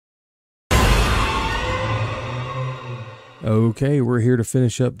Okay, we're here to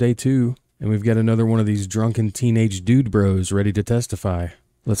finish up day 2, and we've got another one of these drunken teenage dude bros ready to testify.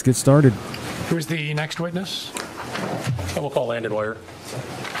 Let's get started. Who's the next witness? We'll call Landon Wire.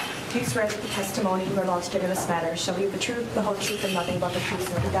 Do you swear that the testimony you are about to give in this matter shall be the truth, the whole truth, and nothing but the truth,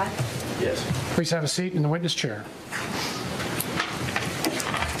 so help you God? Yes. Please have a seat in the witness chair.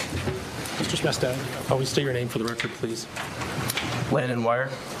 Mr. Smestad, how will you state your name for the record, please? Landon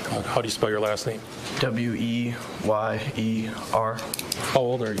Wire. How do you spell your last name? W-E-Y-E-R. How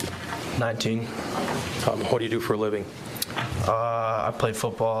old are you? 19. What do you do for a living? I play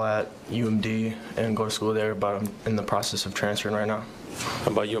football at UMD and go to school there, but I'm in the process of transferring right now.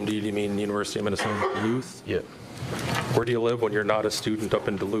 By UMD, do you mean University of Minnesota Duluth? Yep. Where do you live when you're not a student up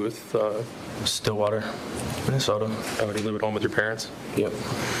in Duluth? Stillwater, Minnesota. Do you live at home with your parents? Yep.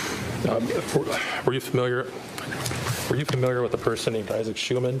 Were you familiar with a person named Isaac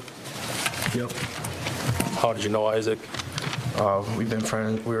Schumann? Yep. How did you know Isaac? We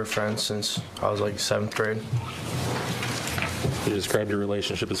were friends since I was like 7th grade. You described your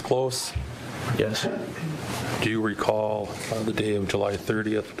relationship as close. Yes. Do you recall the day of July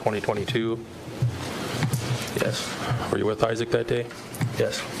 30th, 2022? Yes. Were you with Isaac that day?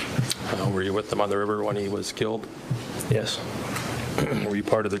 Yes. Were you with him on the river when he was killed? Yes. Were you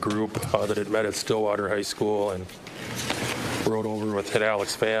part of the group that had met at Stillwater High School and rode over with hit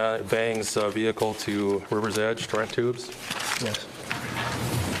Alex Vang's vehicle to River's Edge to rent tubes? Yes.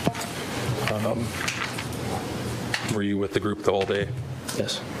 Were you with the group the whole day?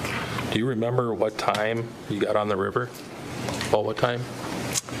 Yes. Do you remember what time you got on the river? About what time?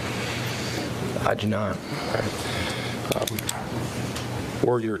 I do not.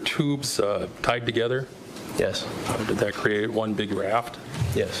 Were your tubes tied together? Yes. Did that create one big raft?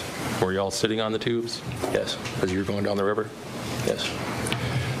 Yes. Were you all sitting on the tubes Yes. as you were going down the river? Yes.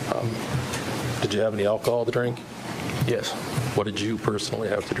 Did you have any alcohol to drink? Yes. What did you personally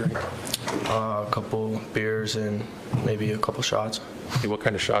have to drink? A couple beers and maybe a couple shots. What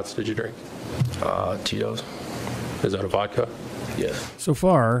kind of shots did you drink? Tito's. Is that a vodka? Yes. So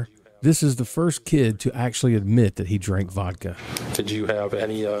far, this is the first kid to actually admit that he drank vodka. Did you have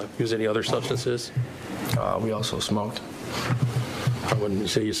use any other substances? We also smoked. When you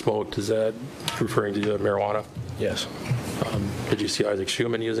say you smoked, is that referring to marijuana? Yes. Did you see Isaac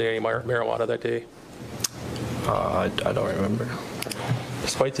Schumann using any marijuana that day? I don't remember.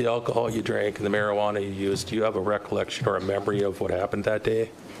 Despite the alcohol you drank and the marijuana you used, do you have a recollection or a memory of what happened that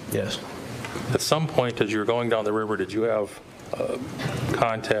day? Yes. At some point as you were going down the river, did you have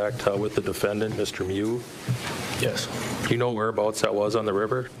contact with the defendant, Mr. Mew? Yes. Do you know whereabouts that was on the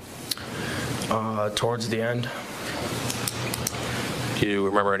river? Towards the end. Do you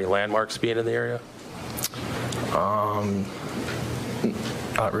remember any landmarks being in the area?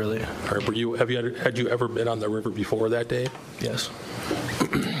 Not really. Or had you ever been on the river before that day? Yes.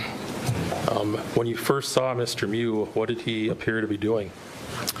 When you first saw Mr. Mew, what did he appear to be doing?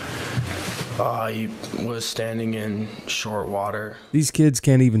 He was standing in short water. These kids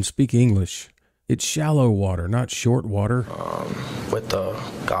can't even speak English. It's shallow water, not short water. With the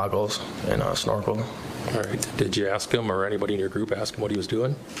goggles and a snorkel. All right. Did you ask him or anybody in your group ask him what he was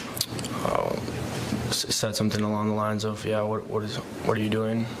doing? Said something along the lines of, "Yeah, what are you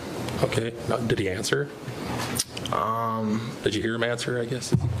doing?" Okay. Now, did he answer? Did you hear him answer, I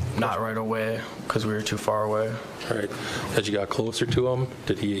guess? Not right away, because we were too far away. All right. As you got closer to him,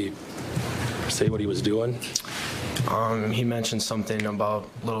 did he say what he was doing? He mentioned something about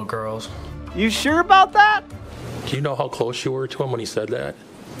little girls. You sure about that? Do you know how close you were to him when he said that?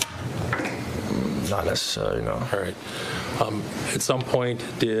 Not necessarily, no. All right. At some point,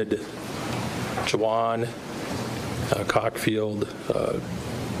 did Jawan Cockfield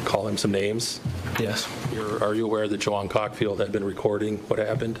call him some names? Yes. Are you aware that Jawan Cockfield had been recording what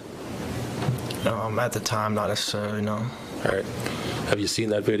happened? At the time, not necessarily, no. All right. Have you seen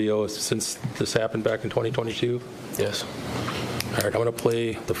that video since this happened back in 2022? Yes. All right, I'm going to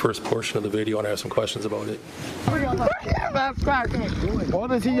play the first portion of the video and I have some questions about it.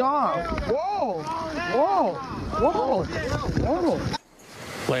 What is he on? Whoa! Whoa! Whoa! Whoa!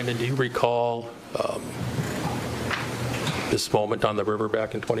 Landon, do you recall this moment on the river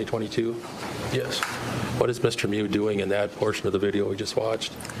back in 2022? Yes. What is Mr. Mew doing in that portion of the video we just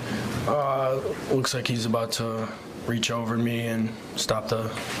watched? Looks like he's about to reach over me and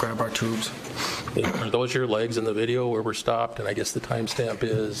grab our tubes. Are those your legs in the video where we're stopped? And I guess the timestamp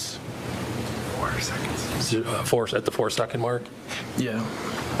is 4 seconds. At the 4-second mark? Yeah.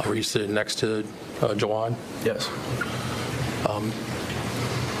 Were you sitting next to Jawan? Yes.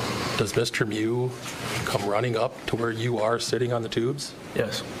 Does Mr. Mew come running up to where you are sitting on the tubes?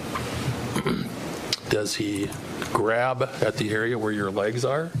 Yes. Does he grab at the area where your legs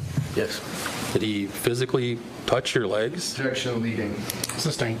are? Yes. Did he physically touch your legs? Objection leading.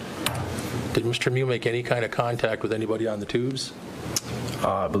 Sustained. Did Mr. Mew make any kind of contact with anybody on the tubes?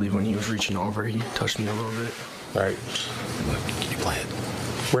 I believe when he was reaching over, he touched me a little bit. All right. Can you play it?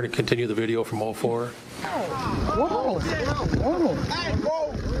 We're going to continue the video from 04. Whoa! Whoa! Hey,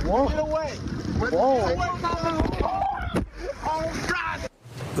 whoa! Whoa! Get away! Whoa! Oh, God!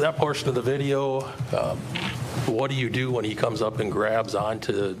 That portion of the video, what do you do when he comes up and grabs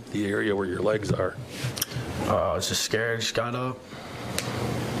onto the area where your legs are? I was just scared, just got up.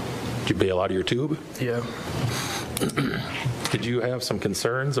 Did you bail out of your tube? Yeah. Did you have some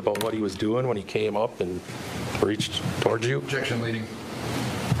concerns about what he was doing when he came up and reached towards you? Objection leading.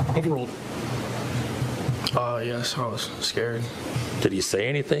 Overruled. Yes, I was scared. Did he say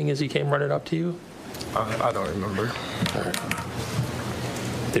anything as he came running up to you? I don't remember. All right.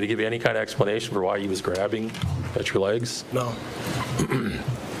 Did he give you any kind of explanation for why he was grabbing at your legs? No.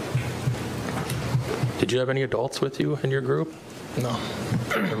 Did you have any adults with you in your group? No.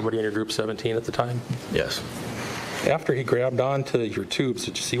 Everybody in your group 17 at the time? Yes. After he grabbed onto your tubes,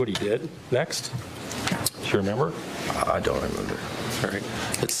 did you see what he did next? Do you remember? I don't remember. All right.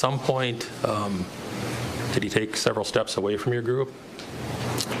 At some point, did he take several steps away from your group?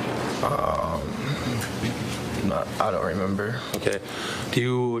 I don't remember. Okay.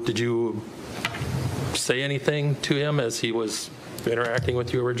 Did you say anything to him as he was interacting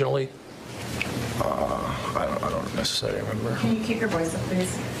with you originally? I don't necessarily remember. Can you keep your voice up,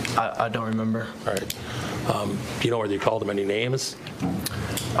 please? I don't remember. All right. Do you know whether you called him any names?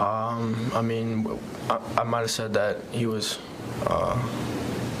 I mean, I might have said that he was a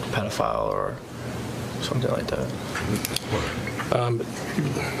pedophile or something like that.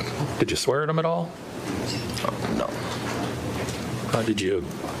 Did you swear at him at all? No. Did you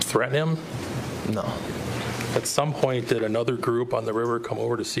threaten him? No. At some point, did another group on the river come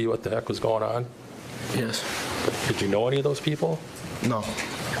over to see what the heck was going on? Yes. Did you know any of those people? No.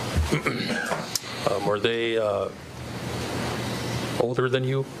 Were they older than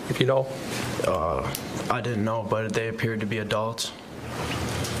you, if you know? I didn't know, but they appeared to be adults.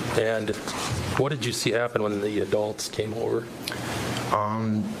 And what did you see happen when the adults came over?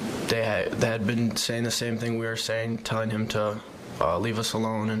 They had been saying the same thing we were saying, telling him to leave us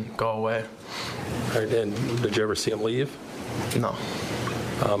alone and go away. All right, and did you ever see him leave? No.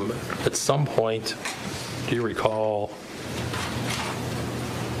 At some point, do you recall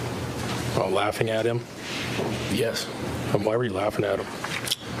laughing at him? Yes. And why were you laughing at him?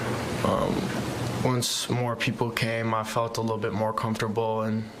 Once more people came, I felt a little bit more comfortable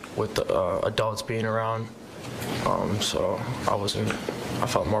and with the adults being around. So I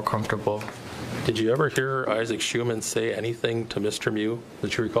felt more comfortable. Did you ever hear Isaac Schumann say anything to Mr. Mew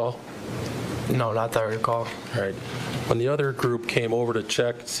that you recall? No, not that I recall. All right. When the other group came over to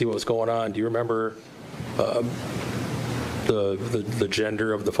check, see what was going on, do you remember the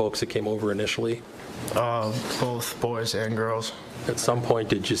gender of the folks that came over initially? Both boys and girls. At some point,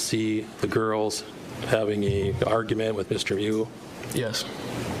 did you see the girls having an argument with Mr. Mew? Yes.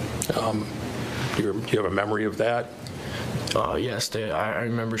 Do you have a memory of that? Yes, I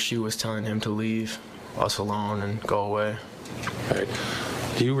remember she was telling him to leave us alone and go away. All right.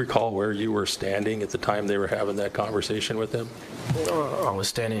 Do you recall where you were standing at the time they were having that conversation with him? I was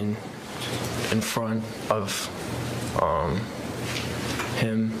standing in front of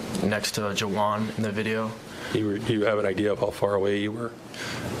him next to Jawan in the video. Do you have an idea of how far away you were?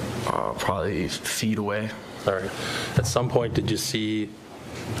 Probably feet away. All right. At some point, did you see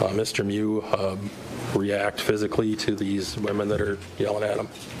Mr. Mew react physically to these women that are yelling at him?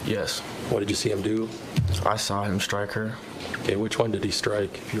 Yes. What did you see him do? I saw him strike her. Okay, which one did he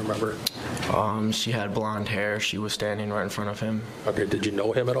strike, if you remember? She had blonde hair. She was standing right in front of him. Okay, did you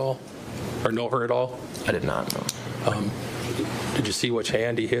know him at all? Or know her at all? I did not know. Did you see which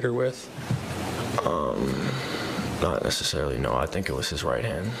hand he hit her with? Not necessarily, no. I think it was his right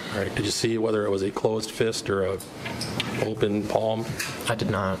hand. All right, did you see whether it was a closed fist or a open palm? I did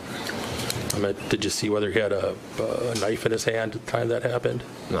not. Did you see whether he had a knife in his hand at the time that happened?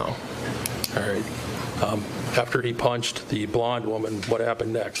 No. All right. After he punched the blonde woman, what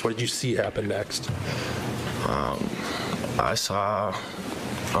happened next? What did you see happen next? I saw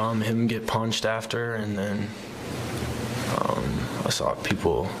him get punched after, and then I saw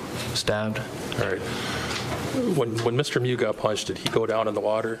people stabbed. All right. When Mr. Mew got punched, did he go down in the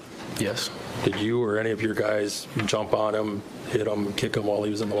water? Yes. Did you or any of your guys jump on him, hit him, kick him while he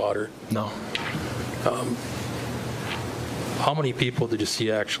was in the water? No. How many people did you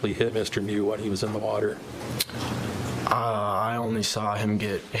see actually hit Mr. Mew when he was in the water? I only saw him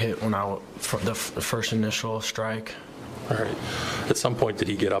get hit when the first initial strike. All right. At some point, did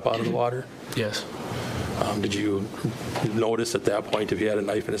he get up out of the water? Yes. Did you notice at that point if he had a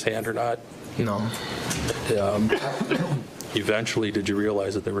knife in his hand or not? No. Eventually, did you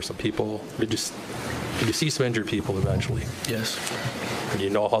realize that there were some people? Did you see some injured people eventually? Yes. Do you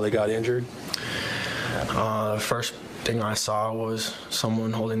know how they got injured? The first thing I saw was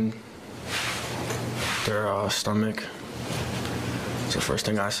someone holding their stomach. It's the first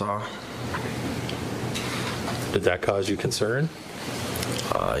thing I saw. Did that cause you concern?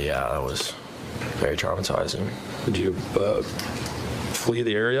 Yeah, that was very traumatizing. Did you flee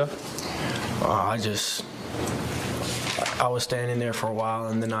the area? I was standing there for a while,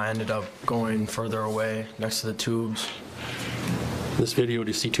 and then I ended up going further away next to the tubes. This video, do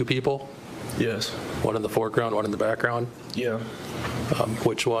you see two people? Yes. One in the foreground, one in the background? Yeah.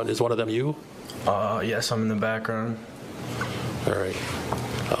 Which one? Is one of them you? Yes, I'm in the background. All right.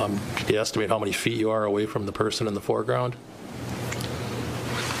 Do you estimate how many feet you are away from the person in the foreground?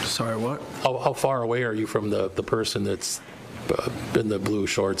 Sorry, what? How far away are you from the person that's in the blue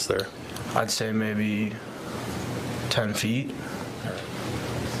shorts there? I'd say maybe 10 feet.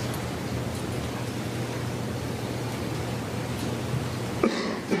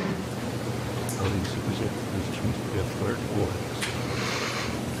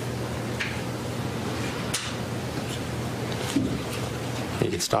 You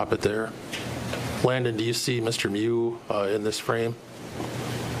can stop it there. Landon, do you see Mr. Mew in this frame?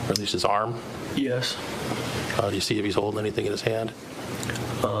 Or at least his arm? Yes. Do you see if he's holding anything in his hand?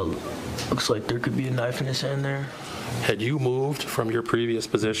 Looks like there could be a knife in his hand there. Had you moved from your previous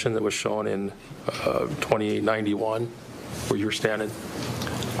position that was shown in 2891 where you were standing?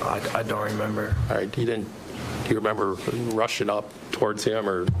 I don't remember. All right, do you remember rushing up towards him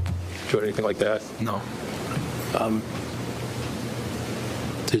or doing anything like that? No.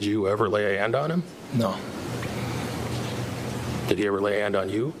 Did you ever lay a hand on him? No. Did he ever lay a hand on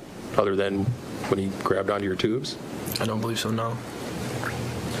you, other than when he grabbed onto your tubes? I don't believe so, no.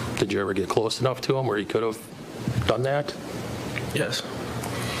 Did you ever get close enough to him where he could have done that? Yes.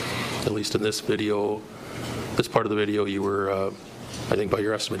 At least in this video, this part of the video, you were, I think by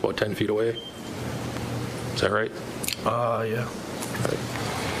your estimate, about 10 feet away. Is that right? Yeah.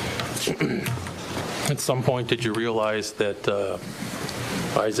 At some point, did you realize that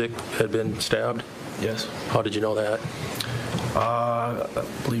Isaac had been stabbed? Yes. How did you know that? I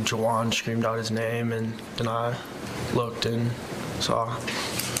believe Jawan screamed out his name, and then I looked and saw.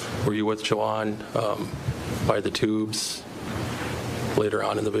 Were you with Jawan by the tubes later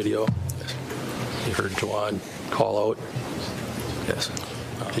on in the video? Yes. You heard Jawan call out? Yes.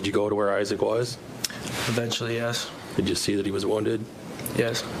 Did you go to where Isaac was? Eventually, yes. Did you see that he was wounded?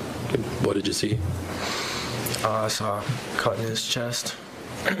 Yes. What did you see? I saw a cut in his chest.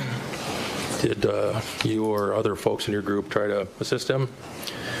 Did you or other folks in your group try to assist him?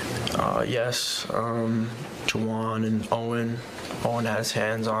 Yes. Jawan and Owen. Owen had his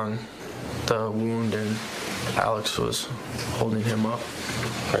hands on the wound, and Alex was holding him up.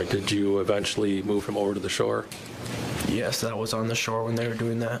 All right, did you eventually move him over to the shore? Yes, that was on the shore when they were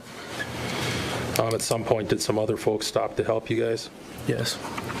doing that. At some point, did some other folks stop to help you guys? Yes.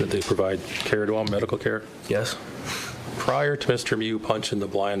 Did they provide care to him, medical care? Yes. Prior to Mr. Mew punching the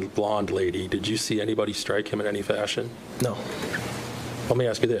blonde lady, did you see anybody strike him in any fashion? No. Let me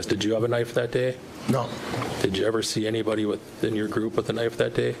ask you this. Did you have a knife that day? No. Did you ever see anybody in your group with a knife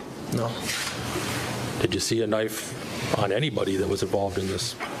that day? No. Did you see a knife on anybody that was involved in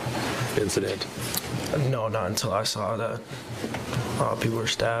this incident? No, not until I saw that people were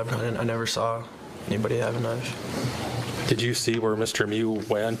stabbed. I never saw anybody have a knife. Did you see where Mr. Mew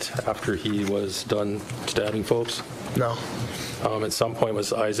went after he was done stabbing folks? No. At some point,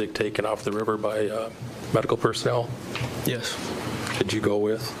 was Isaac taken off the river by medical personnel? Yes. Did you go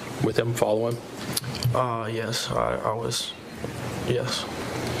with him, follow him? Yes, I was. Yes.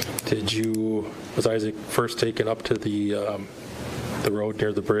 Was Isaac first taken up to the road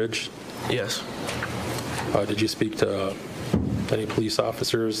near the bridge? Yes. Did you speak to any police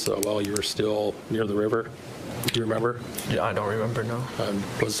officers while you were still near the river? Do you remember? Yeah, I don't remember, no.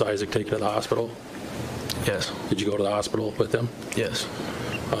 Was Isaac taken to the hospital? Yes. Did you go to the hospital with him? Yes.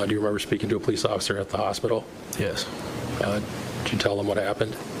 Do you remember speaking to a police officer at the hospital? Yes. Did you tell them what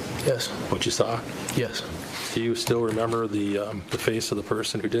happened? Yes. What you saw? Yes. Do you still remember the face of the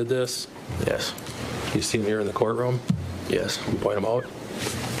person who did this? Yes. You see him here in the courtroom? Yes. Can you point him out?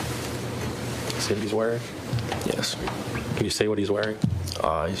 See what he's wearing? Yes. Can you say what he's wearing?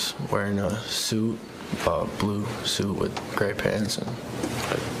 He's wearing a suit, blue suit with gray pants. And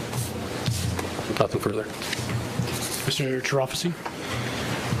Nothing further. Mr. Cherofsky?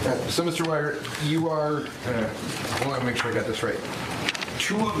 So, Mr. Wire, you are, I want to make sure I got this right.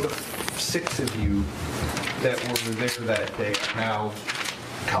 2 of the 6 of you that were there that day are now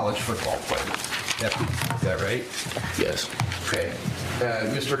college football players. Is that right? Yes. Okay.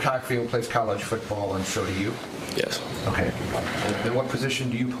 Mr. Cockfield plays college football, and so do you? Yes. Okay. And what position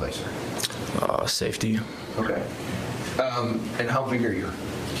do you play, sir? Safety. Okay. And how big are you?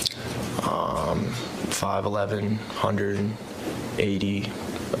 5'11", 180,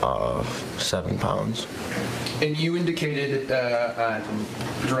 7 pounds. And you indicated on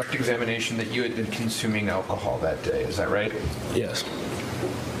direct examination that you had been consuming alcohol that day, is that right? Yes.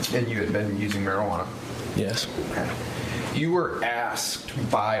 And you had been using marijuana? Yes. Okay. You were asked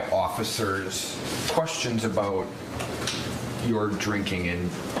by officers questions about your drinking and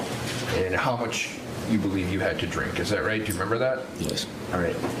how much you believe you had to drink. Is that right? Do you remember that? Yes. All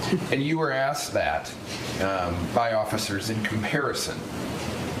right. And you were asked that by officers in comparison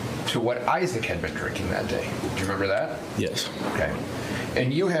to what Isaac had been drinking that day. Do you remember that? Yes. Okay.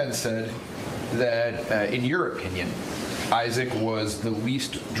 And you had said that, in your opinion, Isaac was the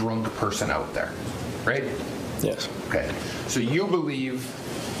least drunk person out there, right? Yes. Okay. So you believe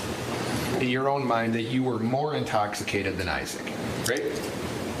in your own mind that you were more intoxicated than Isaac, right?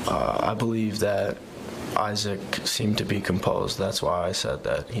 I believe that Isaac seemed to be composed. That's why I said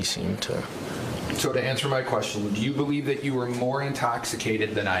that he seemed to. So to answer my question, do you believe that you were more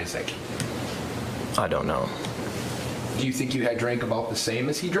intoxicated than Isaac? I don't know. Do you think you had drank about the same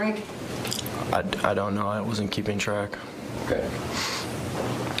as he drank? I don't know. I wasn't keeping track. Okay.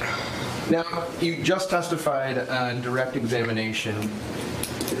 Now, you just testified on direct examination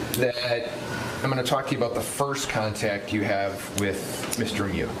that I'm going to talk to you about the first contact you have with Mr.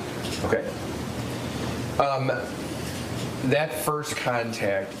 Mew. Okay. That first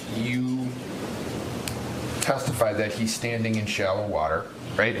contact, you testified that he's standing in shallow water,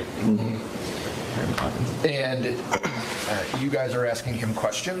 right? Mm-hmm. And you guys are asking him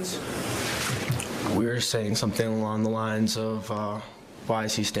questions? We were saying something along the lines of, why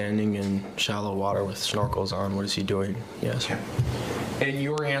is he standing in shallow water with snorkels on? What is he doing? Yes. Okay. And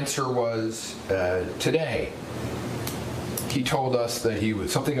your answer was, today, he told us that he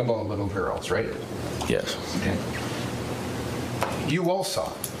was something about little girls, right? Yes. Okay. You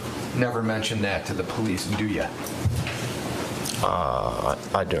also never mentioned that to the police, do you?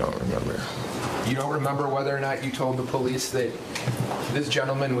 I don't remember. You don't remember whether or not you told the police that this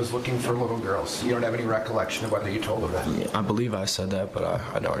gentleman was looking for little girls? You don't have any recollection of whether you told them that? I believe I said that, but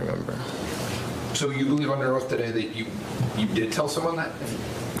I don't remember. So you believe under oath today that you did tell someone that?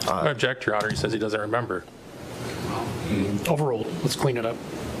 I object, Your Honor. He says he doesn't remember. Overruled. Let's clean it up.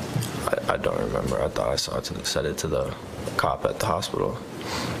 I don't remember. I thought I said it to the cop at the hospital.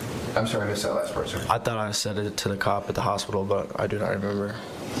 I'm sorry, I missed that last part, sir. I thought I said it to the cop at the hospital, but I do not remember.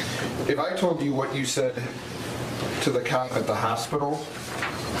 If I told you what you said to the cop at the hospital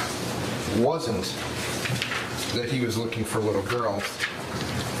wasn't that he was looking for little girls,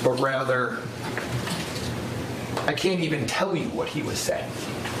 but rather, I can't even tell you what he was saying.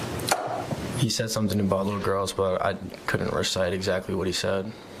 He said something about little girls, but I couldn't recite exactly what he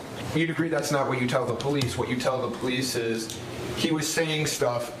said. You'd agree that's not what you tell the police. What you tell the police is, he was saying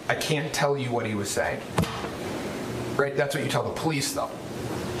stuff, I can't tell you what he was saying. Right? That's what you tell the police, though.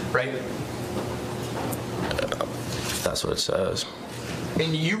 Right? That's what it says.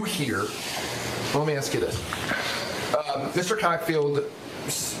 And you hear, well, let me ask you this. Mr. Cockfield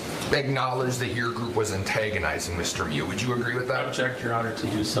acknowledged that your group was antagonizing Mr. Mew. Would you agree with I that? object, Your Honor, to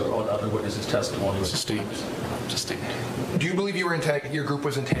use several other witnesses' testimony. Sustained. Do you believe your group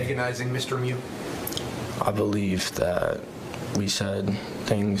was antagonizing Mr. Mew? I believe that we said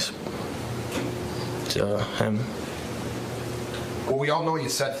things to him. Well, we all know you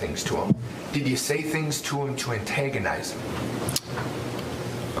said things to him. Did you say things to him to antagonize him?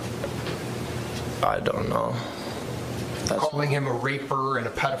 I don't know. Calling him a raper and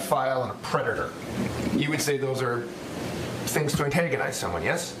a pedophile and a predator. You would say those are things to antagonize someone,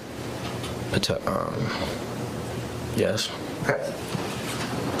 yes? Yes. Okay.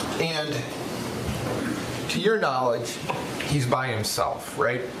 And to your knowledge, he's by himself,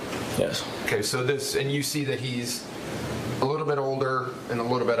 right? Yes. Okay, so this, and you see that he's a little bit older and a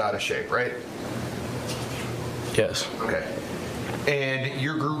little bit out of shape, right? Yes. Okay. And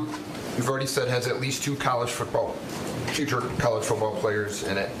your group, you've already said, has at least future college football players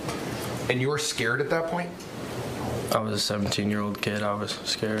in it. And you were scared at that point? I was a 17-year-old kid. I was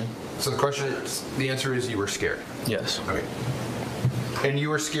scared. So the question is, the answer is you were scared. Yes. Okay. And you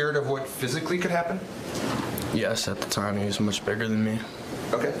were scared of what physically could happen? Yes, at the time he was much bigger than me.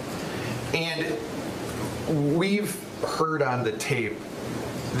 Okay. And we've heard on the tape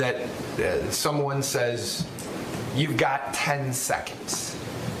that someone says, "You've got 10 seconds."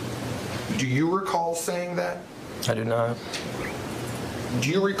 Do you recall saying that? I do not. Do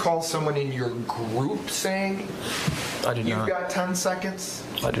you recall someone in your group saying, I do "You've not. got 10 seconds"?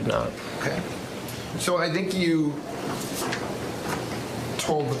 I do not. Okay. So I think you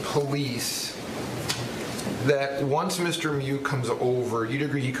told the police that once Mr. Mew comes over, you'd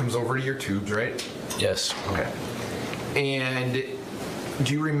agree he comes over to your tubes, right? Yes. Okay. And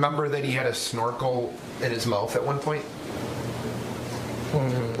do you remember that he had a snorkel in his mouth at one point? When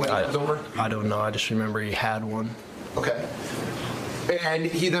he comes over? I don't know. I just remember he had one. Okay. And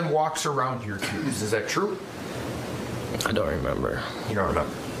he then walks around your tubes. Is that true? I don't remember. You don't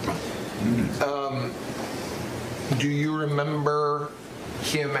remember. Do you remember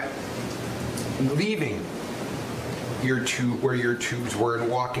him leaving your tube, where your tubes were, and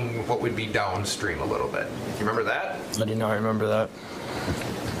walking what would be downstream a little bit? You remember that? I do not remember that.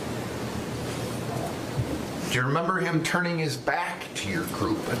 Do you remember him turning his back to your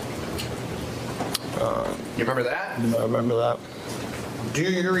group? You remember that? I remember that. Do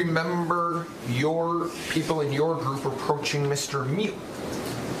you remember your people in your group approaching Mr. Mew?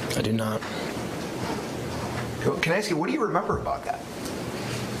 I do not. Can I ask you, what do you remember about that?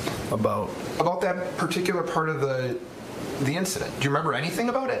 About that particular part of the incident? Do you remember anything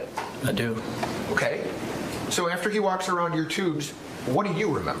about it? I do. Okay. So after he walks around your tubes, what do you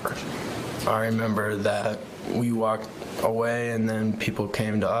remember? I remember that we walked away and then people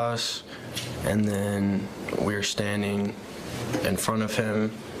came to us and then we were standing in front of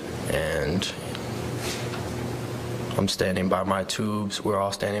him and I'm standing by my tubes. We're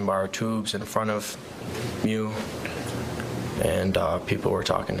all standing by our tubes in front of Mew and people were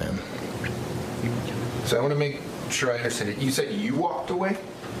talking to him. So I want to make sure I understand it. You said you walked away?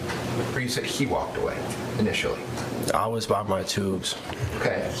 Or you said he walked away initially? I was by my tubes.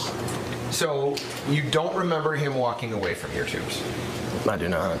 Okay. So you don't remember him walking away from your tubes? I do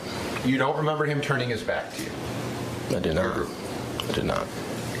not. You don't remember him turning his back to you? I do not. I do not.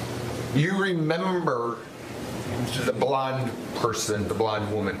 You remember the blonde person, the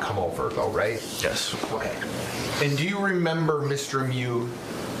blonde woman come over though, right? Yes. Okay. And do you remember Mr. Mew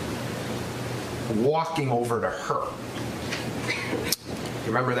walking over to her? You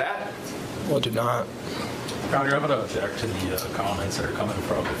remember that? I do not. Your Honor, I'm going to object to the comments that are coming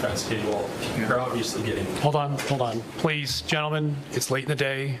from the defense table. You're obviously getting... Hold on. Please, gentlemen, it's late in the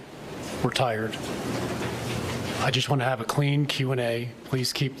day. We're tired. I just want to have a clean Q&A.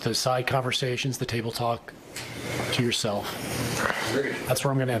 Please keep the side conversations, the table talk, to yourself. That's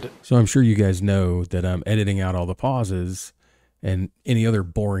where I'm going to end it. So I'm sure you guys know that I'm editing out all the pauses and any other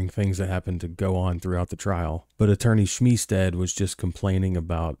boring things that happen to go on throughout the trial. But Attorney Schmiestead was just complaining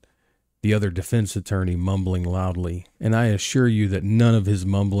about the other defense attorney mumbling loudly, and I assure you that none of his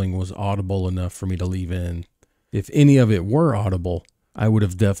mumbling was audible enough for me to leave in. If any of it were audible, I would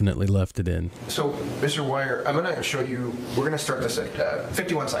have definitely left it in. So, Mr. Wire, I'm going to show you, we're going to start this at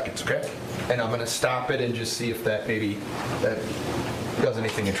 51 seconds, okay? And I'm going to stop it and just see if that maybe that does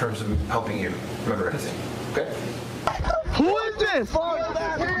anything in terms of helping you remember anything, okay? Who is this?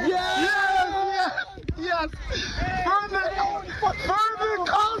 Yes! Further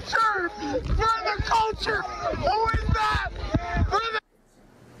culture! Who is that?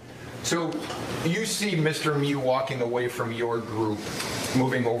 So you see Mr. Mew walking away from your group,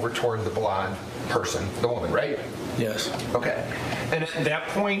 moving over toward the blonde person, the woman, right? Yes. Okay. And at that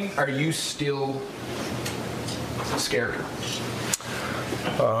point, are you still scared?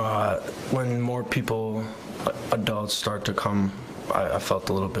 When more people, adults start to come, I felt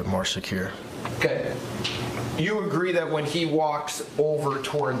a little bit more secure. Okay. You agree that when he walks over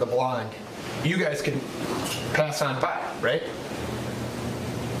toward the blonde, you guys can pass on by, right?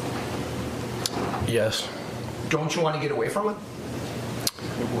 Yes. Don't you want to get away from him?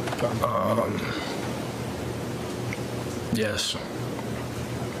 Yes.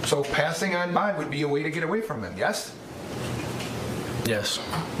 So passing on by would be a way to get away from him, yes? Yes.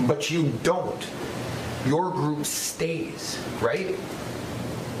 But you don't. Your group stays, right?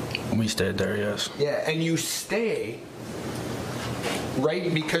 We stayed there, yes. Yeah, and you stay,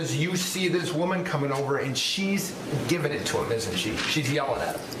 right, because you see this woman coming over and she's giving it to him, isn't she? She's yelling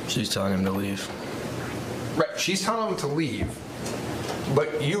at him. She's telling him to leave. Right, she's telling him to leave,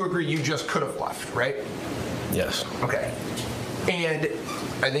 but you agree you just could have left, right? Yes. Okay. And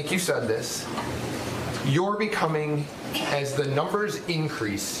I think you said this, you're becoming, as the numbers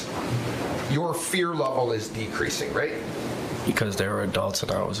increase, your fear level is decreasing, right? Because they were adults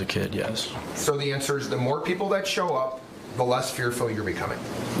and I was a kid, yes. So the answer is the more people that show up, the less fearful you're becoming.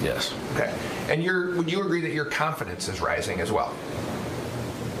 Yes. Okay. And would you agree that your confidence is rising as well?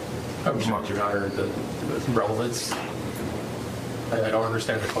 I'm shocked, Your Honor, the relevance. I don't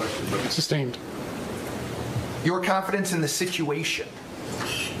understand the question, but Sustained. Your confidence in the situation,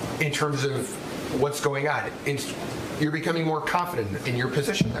 in terms of what's going on, you're becoming more confident in your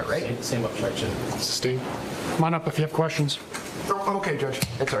position there, right? same objection. Sustained. Come on up if you have questions. Oh, okay, Judge.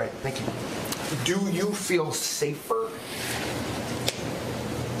 That's all right. Thank you. Do you feel safer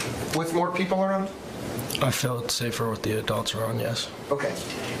with more people around? I felt safer with the adults around, yes. Okay.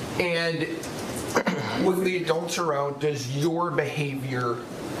 And with the adults around, does your behavior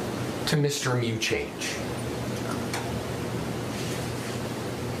to Mr. Mew change?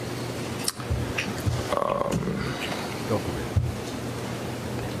 Go for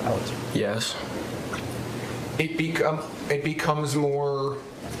it. Yes. It becomes more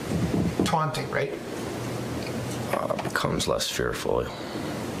taunting, right? Becomes less fearful.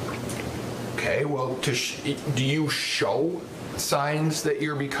 Okay, well, do you show signs that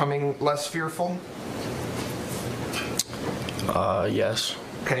you're becoming less fearful? Yes.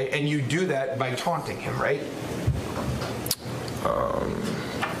 Okay, and you do that by taunting him, right?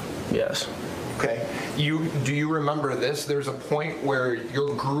 Yes. Okay. Do you remember this? There's a point where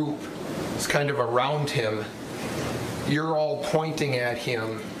your group is kind of around him. You're all pointing at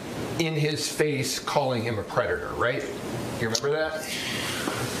him in his face, calling him a predator, right? You remember that?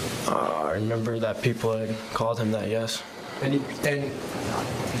 I remember that people had called him that, yes. And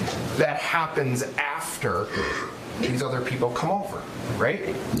that happens after these other people come over,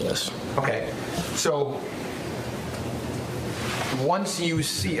 right? Yes. Okay. So once you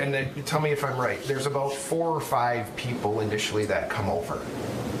see, and then tell me if I'm right, there's about 4 or 5 people initially that come over,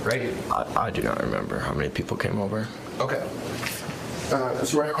 right? I do not remember how many people came over. Okay.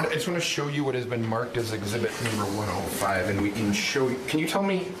 So I just want to show you what has been marked as exhibit number 105, and we can show you. Can you tell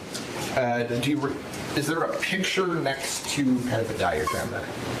me, is there a picture next to kind of a diagram there?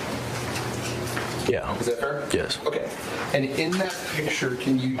 Yeah. Is that fair? Yes. Okay. And in that picture,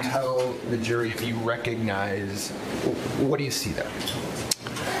 can you tell the jury if you recognize, what do you see there?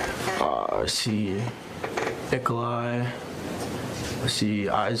 I see Nikolai. I see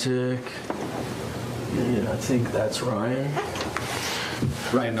Isaac. And I think that's Ryan.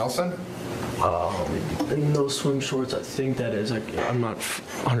 Ryan Nelson? In those swim shorts, I think that is. I'm not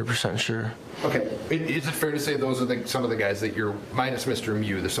 100% sure. Okay. Is it fair to say those are some of the guys that you're, minus Mr.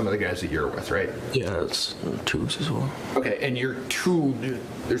 Mew, there's some of the guys that you're with, right? Yeah, it's tubes as well. Okay, and your tube,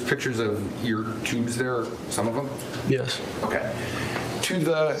 there's pictures of your tubes there, some of them? Yes. Okay. To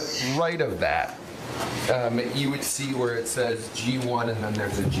the right of that, you would see where it says G1 and then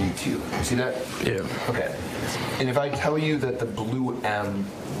there's a G2. You see that? Yeah. Okay. And if I tell you that the blue M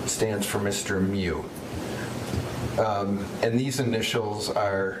stands for Mr. Mew, and these initials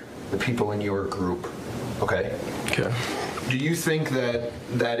are the people in your group, okay? Okay. Do you think that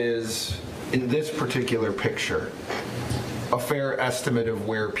that is, in this particular picture, a fair estimate of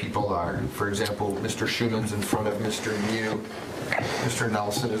where people are? For example, Mr. Schumann's in front of Mr. Mew. Mr.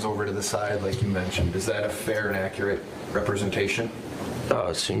 Nelson is over to the side, like you mentioned. Is that a fair and accurate representation?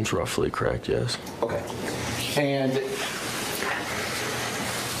 It seems roughly correct, yes. Okay. And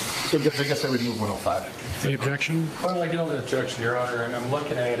so I guess I would move 105. The objection? Well, I don't have an objection, Your Honor, and I'm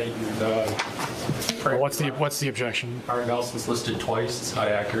looking at it, and What's the objection? Ryan Nelson's listed twice. It's not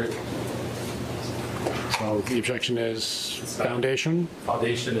accurate. So the objection is foundation?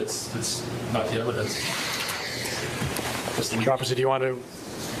 Foundation, it's not the evidence. Mr. Officer, do you want to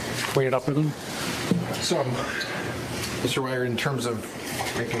clean it up with him? So, Mr. Weyer, in terms of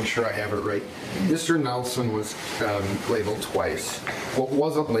making sure I have it right, Mr. Nelson was labeled twice. What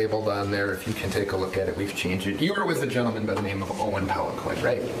wasn't labeled on there, if you can take a look at it, we've changed it. You were with a gentleman by the name of Owen Pelican,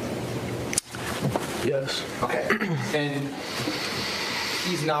 right? Yes. Okay. And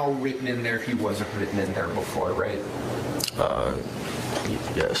he's now written in there. He wasn't written in there before, right?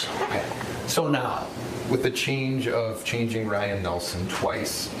 Yes. Okay. So now, with the change of changing Ryan Nelson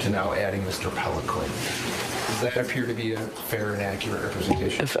twice to now adding Mr. Pelican, does that appear to be a fair and accurate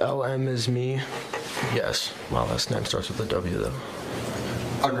representation? If LM is me, yes. My last name starts with a W, though.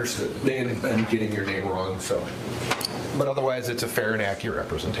 Understood. And I'm getting your name wrong, so. But otherwise, it's a fair and accurate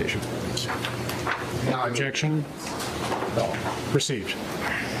representation. Now, Objection? No. Received.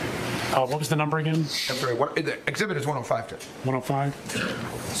 What was the number again? I'm sorry, the exhibit is 105, Judge. 105?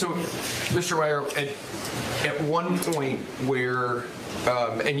 So, Mr. Weyer, at one point where,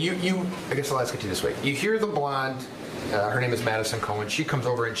 and you, I guess I'll ask it to you this way. You hear the blonde, her name is Madison Cohen. She comes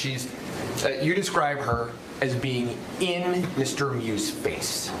over and she's You describe her as being in Mr. Mew's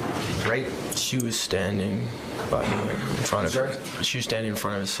face, right? She was standing by him in front of Sorry? She was standing in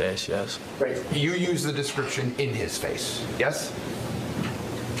front of his face, yes. Right. You use the description in his face, yes?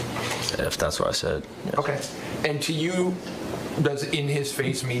 If that's what I said. Yes. Okay. And to you, does in his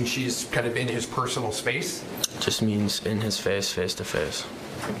face mean she's kind of in his personal space? Just means in his face, face to face.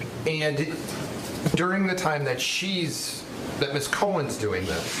 And during the time that Miss Cohen's doing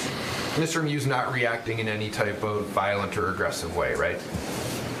this, Mr. Mew's not reacting in any type of violent or aggressive way, right?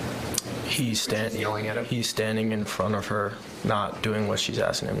 He's yelling at him? He's standing in front of her, not doing what she's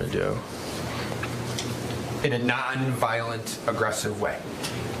asking him to do. In a non-violent, aggressive way.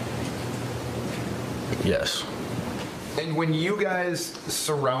 Yes. And when you guys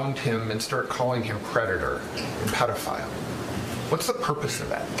surround him and start calling him predator and pedophile, what's the purpose of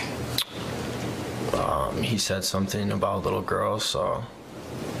that? He said something about little girls, so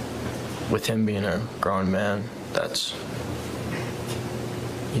with him being a grown man,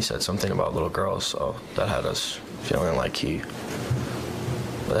 he said something about little girls, so that had us feeling like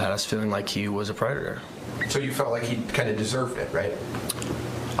he was a predator. So you felt like he kind of deserved it, right?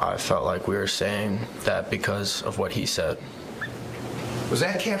 I felt like we were saying that because of what he said. Was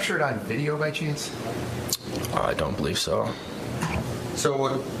that captured on video by chance? I don't believe so.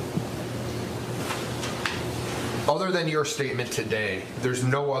 So, other than your statement today, there's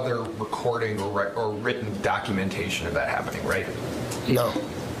no other recording or written documentation of that happening, right? No.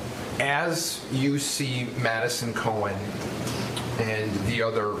 As you see Madison Cohen and the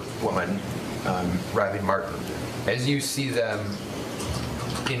other woman, Riley Martin, as you see them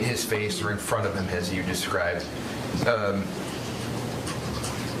in his face or in front of him, as you described,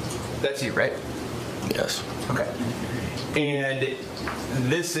 that's you, right? Yes. Okay. And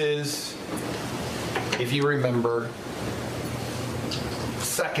this is, if you remember,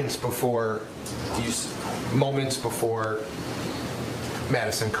 moments before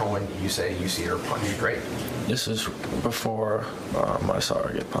Madison Cohen, you say you see her punched, right? This is before I saw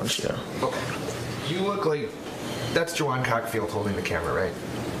her get punched, yeah. Okay. You look like, that's Joanne Cockfield holding the camera, right?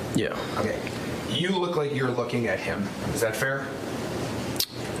 Yeah. Okay. You look like you're looking at him. Is that fair?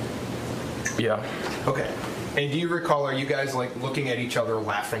 Yeah. Okay. And do you recall, are you guys like looking at each other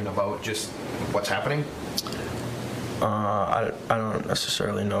laughing about just what's happening? I don't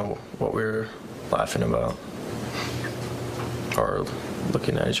necessarily know what we were laughing about or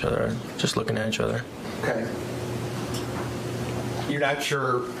looking at each other, just looking at each other. Okay. You're not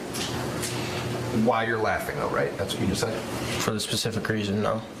sure why you're laughing though, right? That's what you just said? For the specific reason,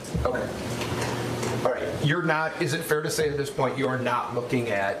 no. Okay. All right. You're not, is it fair to say at this point you're not looking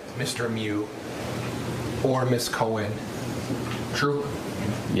at Mr. Mew or Miss Cohen? True?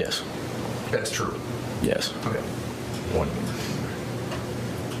 Yes. That's true. Yes. Okay. One.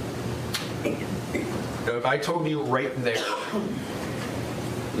 If I told you right there,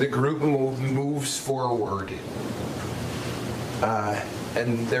 the group moves forward,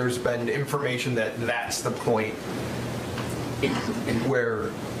 and there's been information that that's the point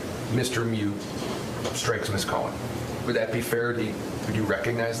where Mr. Mew strikes Miss Cohen. Would that be fair? Would you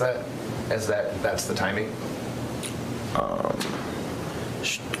recognize that as that's the timing?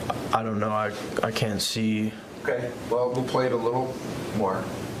 I don't know. I can't see. Okay. Well, we'll play it a little more.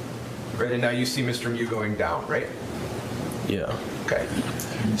 Right, and now you see Mr. Mew going down, right? Yeah. Okay.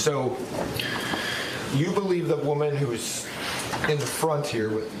 So you believe the woman who's in the front here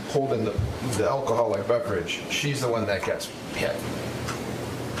with holding the alcoholic beverage, she's the one that gets hit.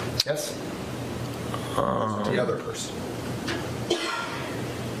 Yes? The other person.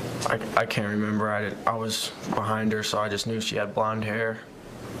 I can't remember. I was behind her, so I just knew she had blonde hair.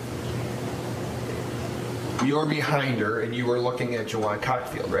 You're behind her, and you were looking at Joanne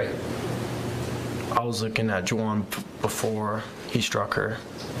Cockfield, right? I was looking at Joanne before he struck her.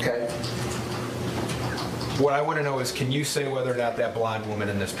 Okay. What I want to know is, can you say whether or not that blonde woman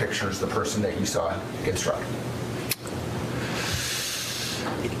in this picture is the person that you saw get struck?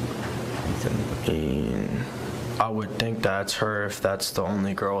 And I would think that's her if that's the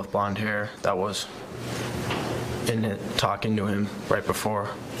only girl with blonde hair that was in it talking to him right before.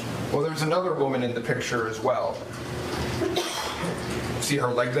 Well, there's another woman in the picture as well. See her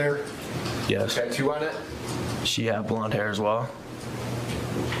leg there? Yes. Tattoo on it? She had blonde hair as well.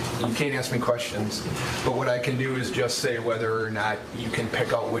 You can't ask me questions, but what I can do is just say whether or not you can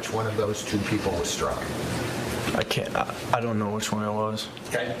pick out which one of those two people was struck. I can't. I don't know which one it was.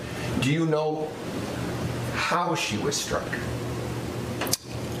 Okay. Do you know how she was struck?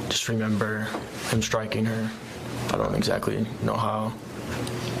 Just remember him striking her. I don't exactly know how.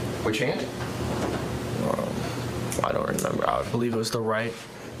 Which hand? I don't remember. I believe it was the right.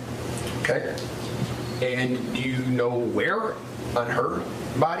 Okay. And do you know where on her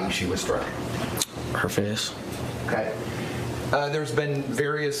body she was struck? Her face. Okay. There's been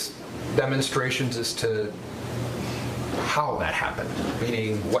various demonstrations as to how that happened,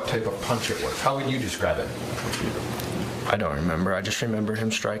 meaning what type of punch it was. How would you describe it? I don't remember. I just remember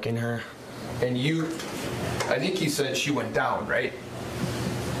him striking her. And I think you said she went down, right?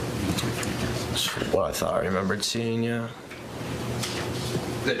 That's what I thought I remembered seeing, yeah.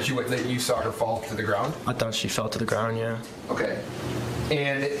 That you saw her fall to the ground? I thought she fell to the ground, yeah. Okay.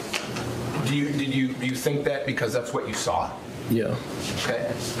 And do you think that because that's what you saw? Yeah.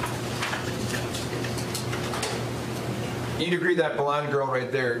 Okay. You'd agree that blonde girl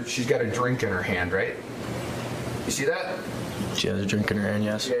right there, she's got a drink in her hand, right? You see that? She has a drink in her hand,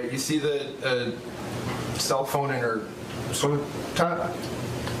 yes. Yeah, you see the cell phone in her swim top?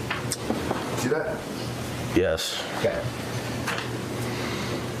 See that? Yes. Okay.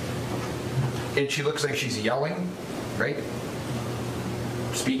 And she looks like she's yelling, right?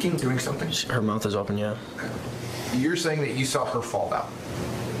 Speaking, doing something? Her mouth is open, yeah. You're saying that you saw her fall down?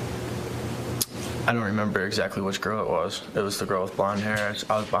 I don't remember exactly which girl it was. It was the girl with blonde hair.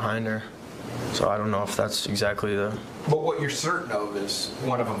 I was behind her. So I don't know if that's exactly the... But what you're certain of is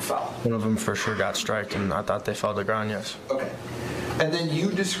one of them fell. One of them for sure got struck, and I thought they fell to the ground, yes. Okay. And then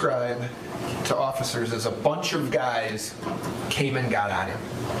you describe to officers as a bunch of guys came and got on him,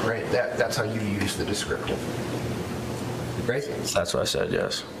 right? That's how you use the descriptive, right? That's what I said,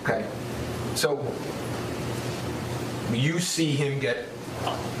 yes. Okay. So you see him get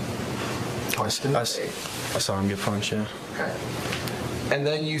punched in the face. I saw him get punched, yeah. Okay. And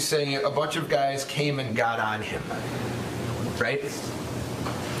then you say a bunch of guys came and got on him, right?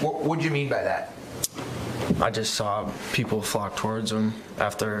 What do you mean by that? I just saw people flock towards him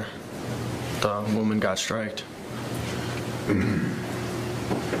after the woman got striked. Did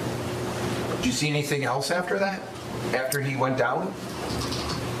you see anything else after that? After he went down?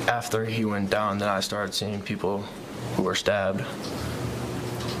 After he went down, then I started seeing people who were stabbed.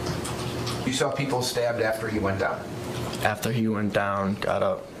 You saw people stabbed after he went down? After he went down, got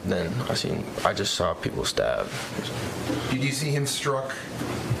up, then I just saw people stabbed. Did you see him struck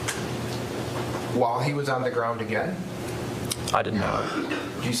while he was on the ground again? I did not.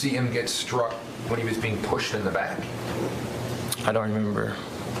 Did you see him get struck when he was being pushed in the back? I don't remember.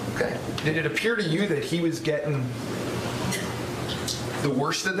 Okay. Did it appear to you that he was getting the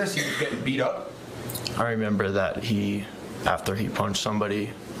worst of this? He was getting beat up? I remember that after he punched somebody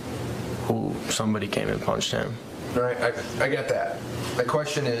came and punched him. All right, I get that. The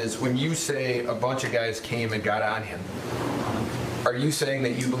question is, when you say a bunch of guys came and got on him, are you saying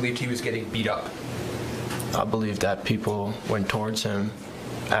that you believed he was getting beat up? I believe that people went towards him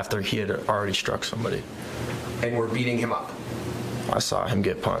after he had already struck somebody. And were beating him up? I saw him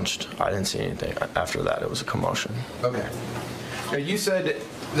get punched. I didn't see anything. After that, it was a commotion. Okay. Now, you said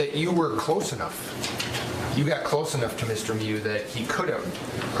that you were close enough. You got close enough to Mr. Mew that he could have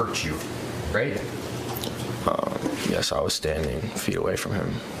hurt you, right? Yes, I was standing feet away from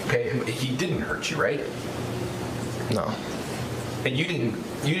him. Okay, he didn't hurt you, right? No. And you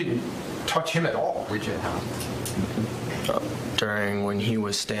didn't touch him at all, did you? During when he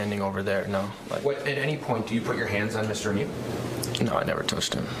was standing over there, no. At any point do you put your hands on Mr. Mew? No, I never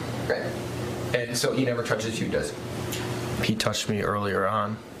touched him. Okay. And so he never touches you, does he? He touched me earlier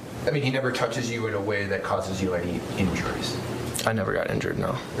on. I mean, he never touches you in a way that causes you any injuries? I never got injured,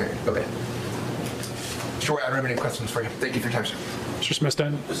 no. Okay. Sure, I don't have any questions for you. Thank you for your time, sir. Mr.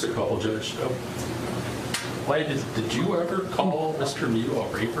 Smithstein? Just a couple, Judge. Did you ever call Mr. Mew a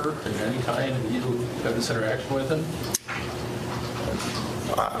raper at any time you had this interaction with him?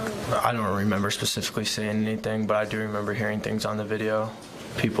 I don't remember specifically saying anything, but I do remember hearing things on the video.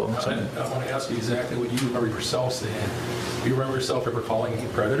 People. I want to ask you exactly what you remember yourself saying. Do you remember yourself ever calling him a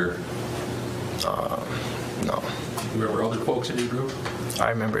predator? No. You remember other folks in your group? I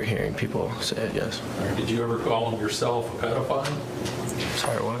remember hearing people say it, yes. Or did you ever call him yourself a pedophile?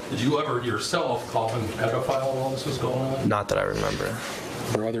 Sorry, what? Did you ever yourself call him a pedophile while this was going on? Not that I remember.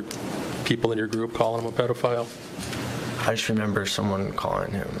 Were other people in your group calling him a pedophile? I just remember someone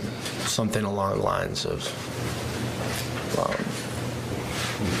calling him something along the lines of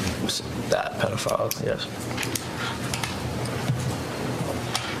that pedophile, yes.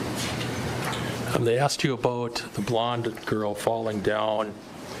 They asked you about the blonde girl falling down.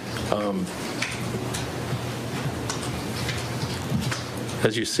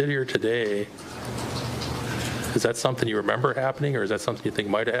 As you sit here today, is that something you remember happening, or is that something you think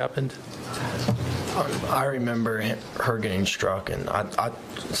might have happened? I remember her getting struck, and I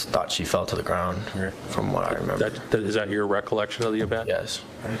thought she fell to the ground, from what I remember. Is that your recollection of the event? Yes.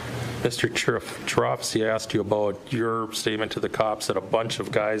 Mr. Trofsky asked you about your statement to the cops that a bunch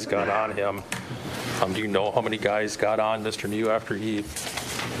of guys got on him. Do you know how many guys got on Mr. Mew after he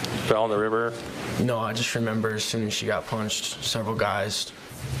fell in the river? No, I just remember as soon as she got punched, several guys,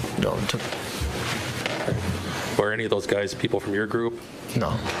 took. Were any of those guys people from your group? No.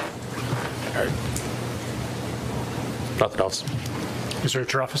 All right. Nothing else. Is there a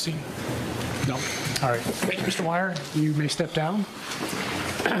prophecy? No. All right. Thank you, Mr. Wire. You may step down.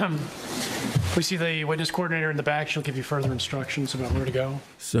 We see the witness coordinator in the back. She'll give you further instructions about where to go.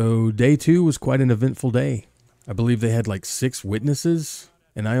 So day 2 was quite an eventful day. I believe they had like 6 witnesses,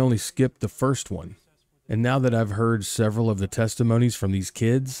 and I only skipped the first one. And now that I've heard several of the testimonies from these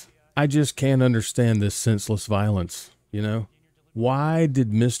kids, I just can't understand this senseless violence, you know? Why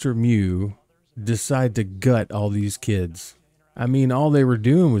did Mr. Mew decide to gut all these kids? I mean, all they were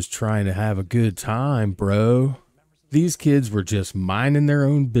doing was trying to have a good time, bro. These kids were just minding their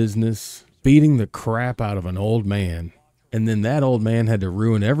own business, beating the crap out of an old man. And then that old man had to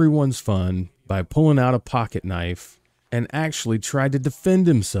ruin everyone's fun by pulling out a pocket knife and actually tried to defend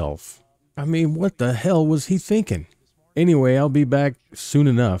himself. I mean, what the hell was he thinking? Anyway, I'll be back soon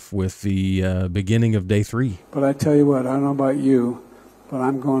enough with the beginning of day 3. But I tell you what, I don't know about you, but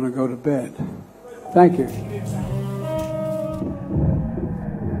I'm going to go to bed. Thank you.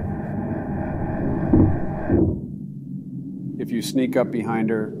 If you sneak up behind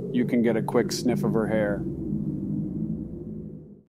her, you can get a quick sniff of her hair.